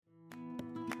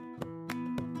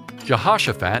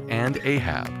Jehoshaphat and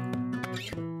Ahab.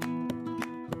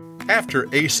 After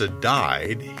Asa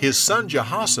died, his son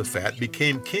Jehoshaphat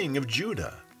became king of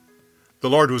Judah. The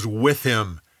Lord was with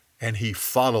him, and he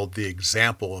followed the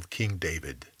example of King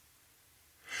David.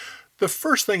 The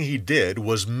first thing he did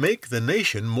was make the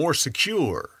nation more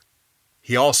secure.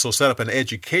 He also set up an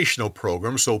educational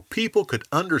program so people could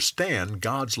understand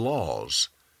God's laws.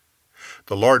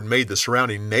 The Lord made the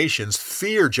surrounding nations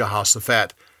fear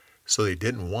Jehoshaphat, so they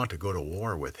didn't want to go to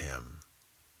war with him.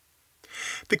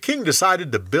 The king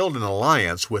decided to build an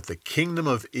alliance with the kingdom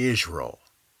of Israel,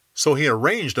 so he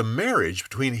arranged a marriage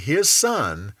between his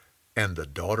son and the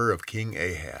daughter of King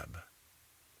Ahab.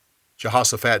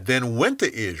 Jehoshaphat then went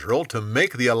to Israel to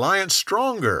make the alliance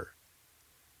stronger.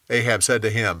 Ahab said to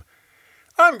him,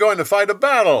 "I'm going to fight a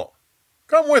battle.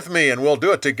 Come with me and we'll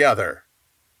do it together."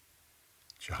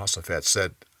 Jehoshaphat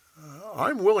said,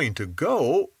 "I'm willing to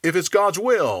go if it's God's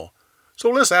will, so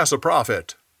let's ask the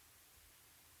prophet."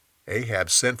 Ahab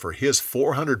sent for his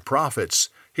 400 prophets.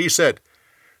 He said,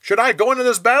 "Should I go into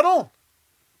this battle?"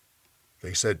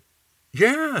 They said,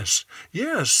 Yes,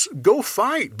 go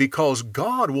fight, because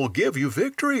God will give you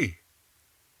victory."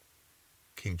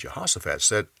 King Jehoshaphat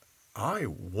said, "I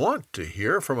want to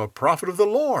hear from a prophet of the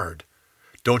Lord.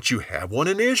 Don't you have one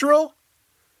in Israel?"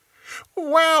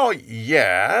 "Well,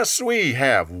 yes, we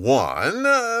have one,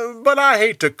 but I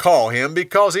hate to call him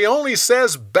because he only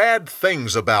says bad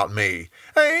things about me.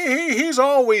 He's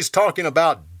always talking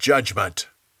about judgment."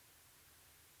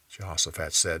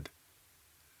 Jehoshaphat said,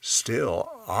 "Still,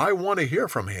 I want to hear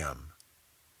from him."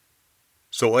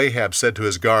 So Ahab said to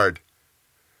his guard,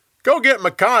 "Go get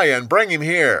Micaiah and bring him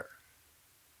here."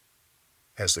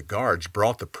 As the guards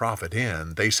brought the prophet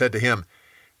in, they said to him,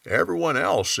 "Everyone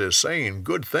else is saying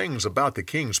good things about the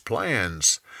king's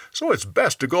plans, so it's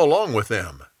best to go along with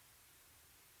them."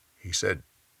 He said,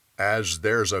 "As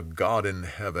there's a God in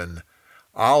heaven,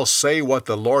 I'll say what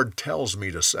the Lord tells me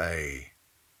to say."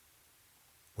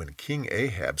 When King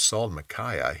Ahab saw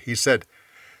Micaiah, he said,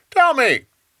 "Tell me,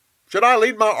 should I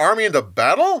lead my army into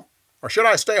battle, or should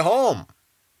I stay home?"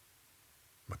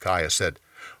 Micaiah said,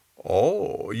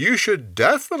 "Oh, you should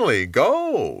definitely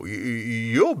go.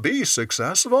 You'll be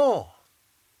successful."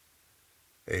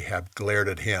 Ahab glared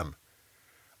at him.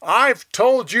 "I've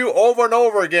told you over and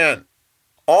over again,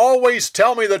 always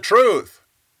tell me the truth.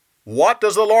 What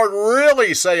does the Lord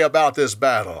really say about this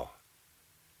battle?"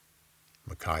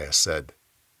 Micaiah said,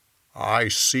 "I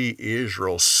see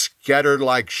Israel scattered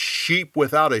like sheep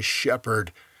without a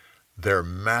shepherd. Their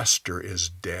master is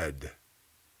dead."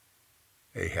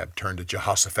 Ahab turned to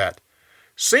Jehoshaphat.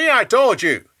 "See, I told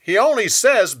you, he only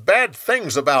says bad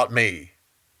things about me."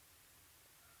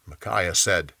 Micaiah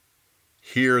said,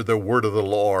 "Hear the word of the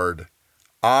Lord.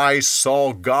 I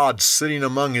saw God sitting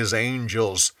among his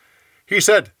angels. He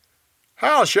said,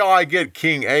 'How shall I get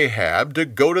King Ahab to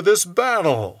go to this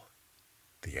battle?'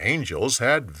 The angels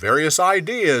had various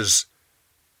ideas.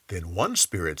 Then one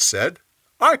spirit said,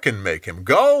 'I can make him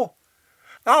go.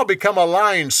 I'll become a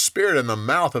lying spirit in the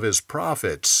mouth of his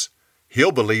prophets.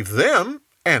 He'll believe them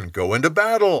and go into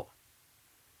battle.'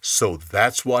 So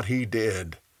that's what he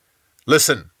did.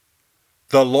 Listen,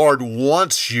 the Lord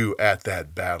wants you at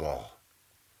that battle."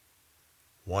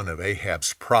 One of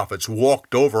Ahab's prophets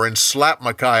walked over and slapped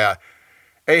Micaiah.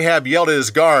 Ahab yelled at his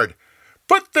guard,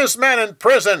 "Put this man in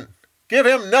prison! Give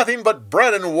him nothing but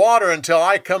bread and water until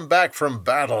I come back from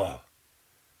battle."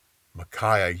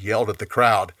 Micaiah yelled at the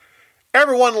crowd,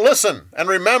 "Everyone listen and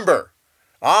remember,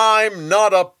 I'm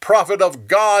not a prophet of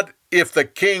God if the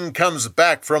king comes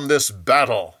back from this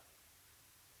battle."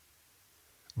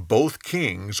 Both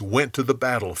kings went to the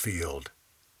battlefield.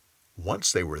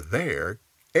 Once they were there,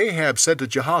 Ahab said to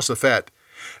Jehoshaphat,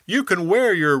 "You can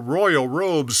wear your royal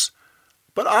robes,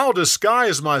 but I'll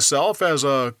disguise myself as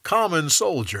a common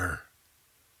soldier."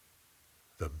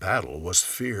 The battle was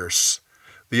fierce.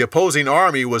 The opposing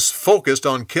army was focused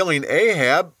on killing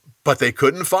Ahab, but they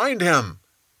couldn't find him.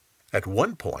 At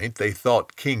one point, they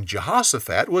thought King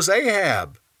Jehoshaphat was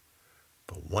Ahab.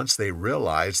 But once they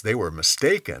realized they were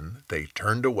mistaken, they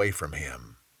turned away from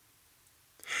him.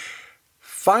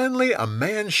 Finally, a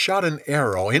man shot an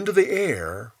arrow into the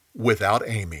air without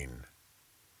aiming.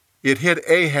 It hit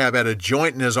Ahab at a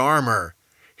joint in his armor.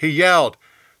 He yelled,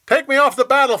 "Take me off the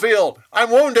battlefield! I'm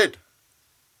wounded!"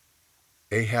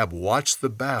 Ahab watched the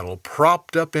battle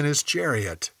propped up in his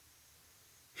chariot.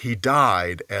 He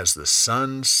died as the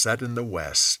sun set in the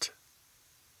west.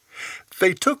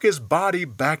 They took his body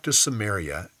back to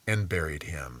Samaria and buried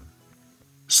him.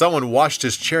 Someone washed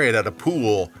his chariot at a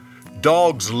pool.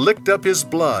 Dogs licked up his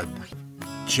blood,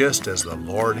 just as the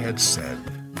Lord had said.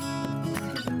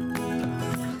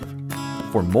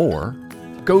 For more,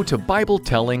 go to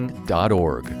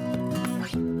BibleTelling.org.